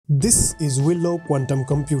This is Willow quantum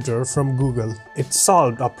computer from Google. It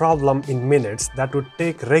solved a problem in minutes that would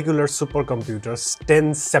take regular supercomputers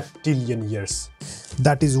 10 septillion years.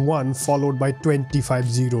 That is 1 followed by 25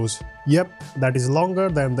 zeros. Yep, that is longer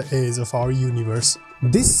than the age of our universe.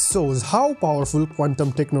 This shows how powerful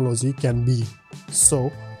quantum technology can be.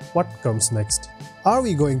 So, what comes next? Are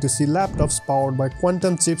we going to see laptops powered by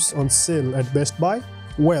quantum chips on sale at Best Buy?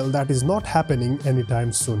 Well, that is not happening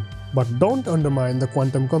anytime soon. But don't undermine the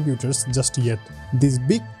quantum computers just yet. These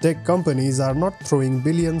big tech companies are not throwing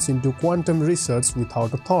billions into quantum research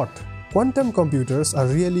without a thought. Quantum computers are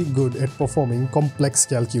really good at performing complex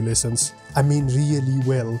calculations. I mean really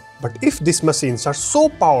well. But if these machines are so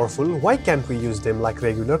powerful, why can't we use them like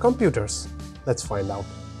regular computers? Let's find out.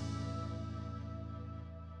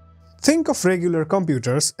 Think of regular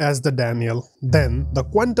computers as the Daniel. Then the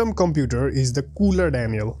quantum computer is the cooler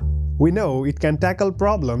Daniel. We know it can tackle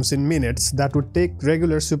problems in minutes that would take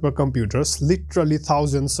regular supercomputers literally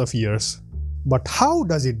thousands of years. But how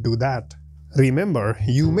does it do that? Remember,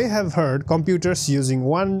 you may have heard computers using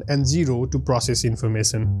 1 and 0 to process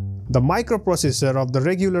information. The microprocessor of the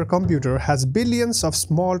regular computer has billions of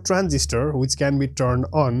small transistors which can be turned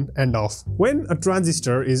on and off. When a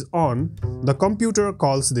transistor is on, the computer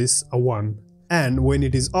calls this a 1. And when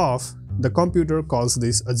it is off, the computer calls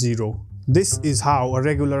this a 0. This is how a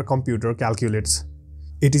regular computer calculates.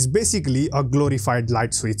 It is basically a glorified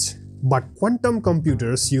light switch. But quantum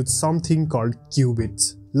computers use something called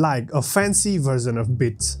qubits, like a fancy version of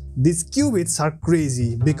bits. These qubits are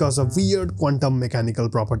crazy because of weird quantum mechanical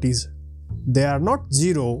properties. They are not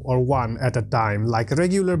 0 or 1 at a time like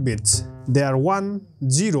regular bits. They are 1,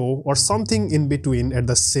 0 or something in between at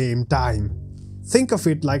the same time. Think of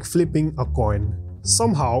it like flipping a coin.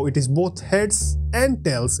 Somehow it is both heads and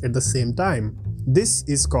tails at the same time. This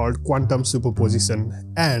is called quantum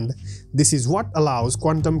superposition, and this is what allows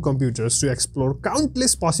quantum computers to explore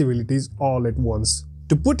countless possibilities all at once.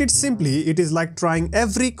 To put it simply, it is like trying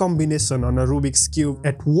every combination on a Rubik's Cube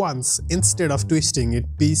at once instead of twisting it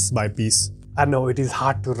piece by piece. I know it is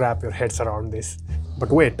hard to wrap your heads around this.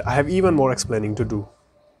 But wait, I have even more explaining to do.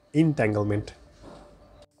 Entanglement.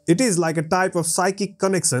 It is like a type of psychic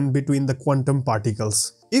connection between the quantum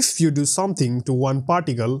particles. If you do something to one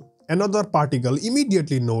particle, another particle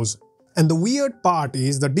immediately knows. And the weird part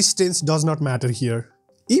is the distance does not matter here.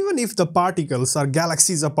 Even if the particles are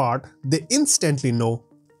galaxies apart, they instantly know.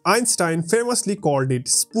 Einstein famously called it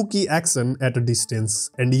spooky action at a distance.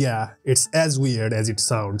 And yeah, it's as weird as it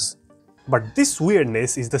sounds. But this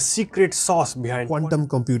weirdness is the secret sauce behind quantum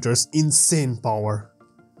computers' insane power.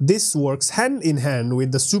 This works hand in hand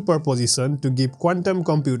with the superposition to give quantum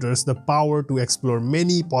computers the power to explore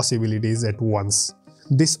many possibilities at once.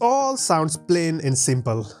 This all sounds plain and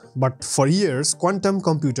simple, but for years quantum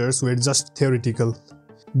computers were just theoretical.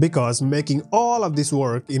 Because making all of this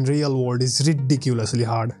work in real world is ridiculously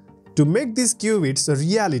hard. To make these qubits a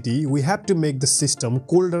reality, we have to make the system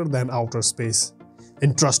colder than outer space.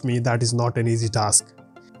 And trust me, that is not an easy task.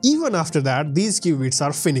 Even after that, these qubits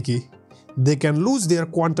are finicky. They can lose their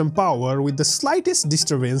quantum power with the slightest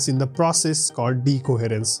disturbance in the process called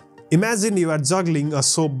decoherence. Imagine you are juggling a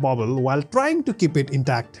soap bubble while trying to keep it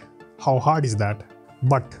intact. How hard is that?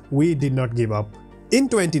 But we did not give up. In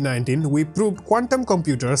 2019, we proved quantum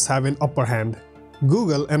computers have an upper hand.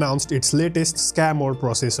 Google announced its latest SCAMOR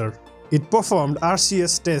processor. It performed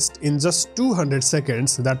RCS tests in just 200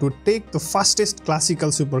 seconds that would take the fastest classical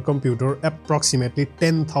supercomputer approximately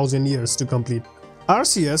 10,000 years to complete.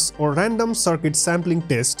 RCS, or Random Circuit Sampling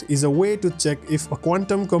Test, is a way to check if a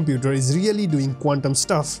quantum computer is really doing quantum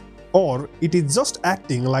stuff, or it is just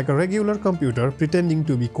acting like a regular computer pretending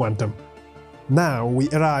to be quantum. Now we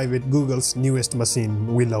arrive at Google's newest machine,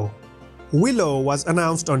 Willow. Willow was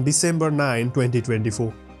announced on December 9,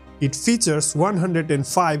 2024. It features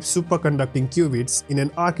 105 superconducting qubits in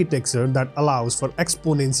an architecture that allows for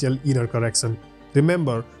exponential error correction.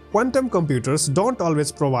 Remember, quantum computers don't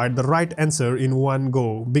always provide the right answer in one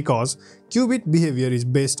go because qubit behavior is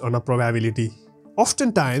based on a probability.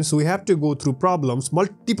 Oftentimes, we have to go through problems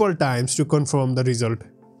multiple times to confirm the result.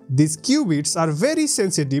 These qubits are very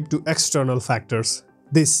sensitive to external factors.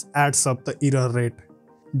 This adds up the error rate.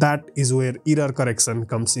 That is where error correction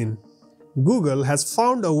comes in. Google has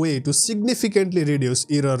found a way to significantly reduce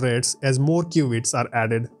error rates as more qubits are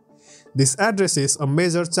added. This addresses a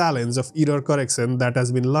major challenge of error correction that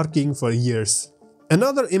has been lurking for years.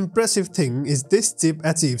 Another impressive thing is this chip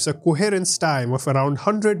achieves a coherence time of around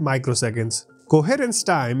 100 microseconds. Coherence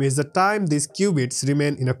time is the time these qubits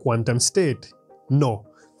remain in a quantum state. No,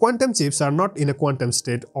 Quantum chips are not in a quantum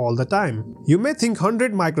state all the time. You may think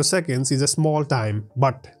 100 microseconds is a small time,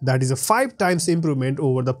 but that is a 5 times improvement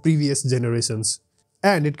over the previous generations.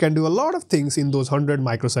 And it can do a lot of things in those 100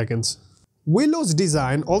 microseconds. Willow's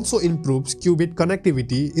design also improves qubit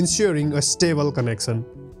connectivity, ensuring a stable connection,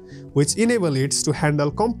 which enables it to handle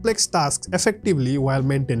complex tasks effectively while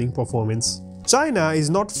maintaining performance. China is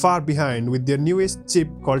not far behind with their newest chip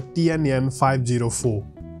called Tianyan-504.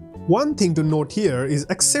 One thing to note here is,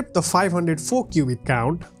 except the 504 qubit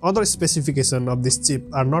count, other specifications of this chip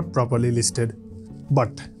are not properly listed.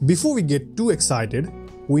 But before we get too excited,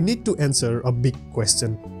 we need to answer a big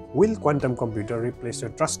question. Will quantum computer replace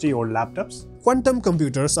your trusty old laptops? Quantum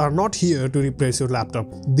computers are not here to replace your laptop.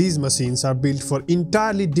 These machines are built for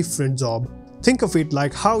entirely different job. Think of it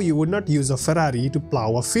like how you would not use a Ferrari to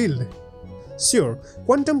plow a field. Sure,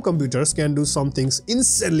 quantum computers can do some things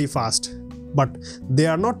insanely fast, but they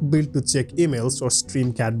are not built to check emails or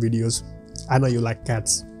stream cat videos. I know you like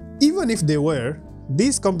cats. Even if they were,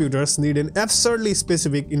 these computers need an absurdly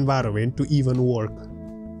specific environment to even work.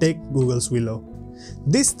 Take Google's Willow.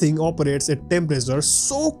 This thing operates at temperature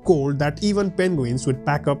so cold that even penguins would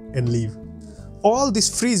pack up and leave. All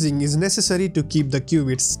this freezing is necessary to keep the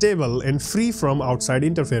qubits stable and free from outside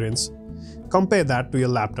interference. Compare that to your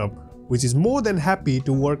laptop, which is more than happy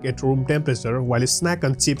to work at room temperature while you snack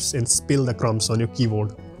on chips and spill the crumbs on your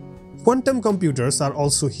keyboard. Quantum computers are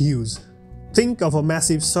also huge. Think of a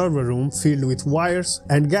massive server room filled with wires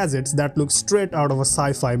and gadgets that look straight out of a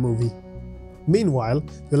sci-fi movie. Meanwhile,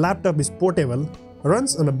 your laptop is portable,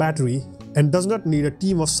 runs on a battery, and does not need a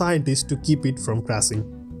team of scientists to keep it from crashing.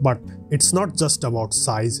 But it's not just about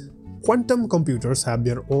size. Quantum computers have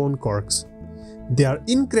their own quirks. They are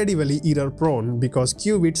incredibly error-prone because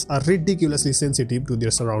qubits are ridiculously sensitive to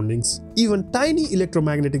their surroundings. Even tiny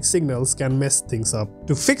electromagnetic signals can mess things up.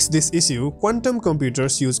 To fix this issue, quantum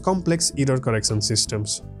computers use complex error correction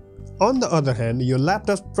systems. On the other hand, your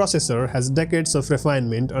laptop's processor has decades of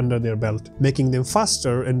refinement under their belt, making them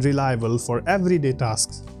faster and reliable for everyday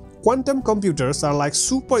tasks. Quantum computers are like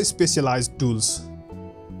super specialized tools.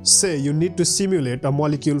 Say you need to simulate a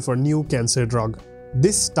molecule for new cancer drug.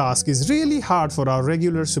 This task is really hard for our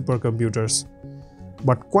regular supercomputers.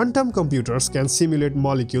 But quantum computers can simulate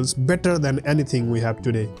molecules better than anything we have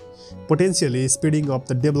today, potentially speeding up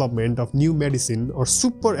the development of new medicine or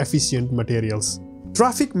super efficient materials.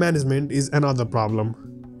 Traffic management is another problem.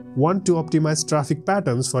 Want to optimize traffic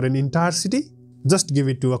patterns for an entire city? Just give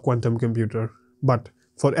it to a quantum computer. But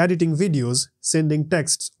for editing videos, sending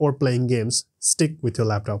texts, or playing games, stick with your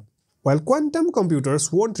laptop. While quantum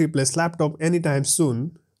computers won't replace laptop anytime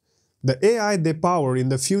soon, the AI they power in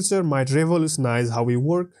the future might revolutionize how we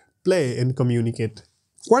work, play, and communicate.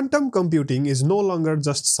 Quantum computing is no longer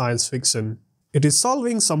just science fiction. It is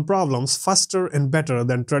solving some problems faster and better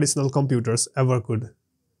than traditional computers ever could.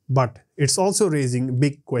 But it's also raising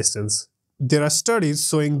big questions. There are studies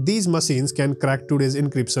showing these machines can crack today's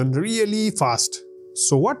encryption really fast.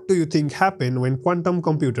 So what do you think happens when quantum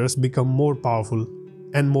computers become more powerful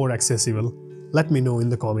and more accessible? Let me know in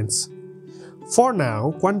the comments. For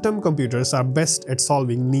now, quantum computers are best at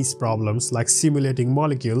solving niche problems like simulating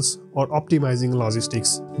molecules or optimizing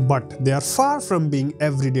logistics, but they are far from being an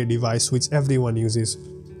everyday device which everyone uses.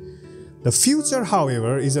 The future,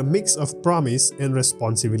 however, is a mix of promise and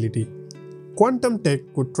responsibility. Quantum tech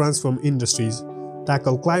could transform industries,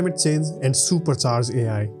 tackle climate change, and supercharge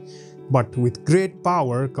AI. But with great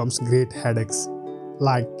power comes great headaches,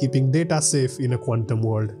 like keeping data safe in a quantum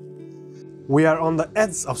world. We are on the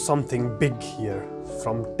edge of something big here.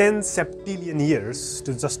 From 10 septillion years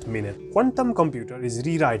to just a minute. Quantum computer is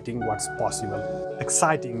rewriting what's possible.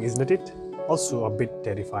 Exciting, isn't it? Also a bit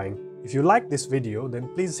terrifying. If you like this video, then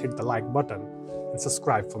please hit the like button and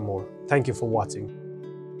subscribe for more. Thank you for watching.